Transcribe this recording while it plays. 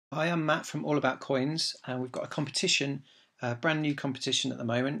I am Matt from All About Coins, and we've got a competition, a brand new competition at the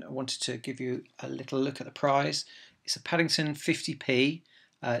moment. I wanted to give you a little look at the prize. It's a Paddington 50p.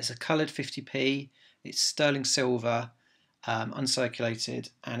 It's a coloured 50p. It's sterling silver,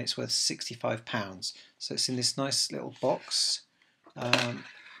 uncirculated, and it's worth £65. So it's in this nice little box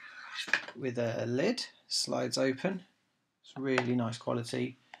with a lid. Slides open. It's really nice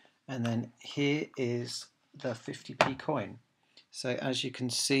quality. And then here is the 50p coin. So as you can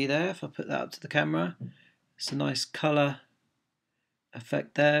see there, if I put that up to the camera, it's a nice colour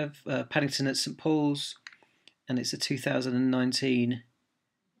effect there. Paddington at St Paul's, and it's a 2019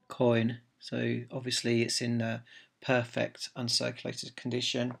 coin. So obviously it's in perfect uncirculated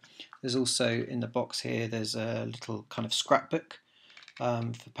condition. There's also in the box here, there's a little kind of scrapbook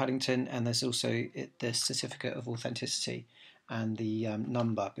for Paddington, and there's also the certificate of authenticity and the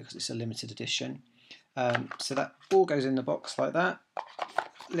number, because it's a limited edition. So that all goes in the box like that,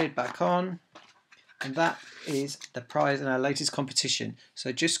 lid back on, and that is the prize in our latest competition.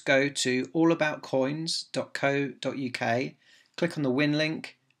 So just go to allaboutcoins.co.uk, click on the win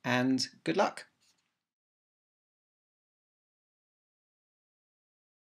link, and good luck.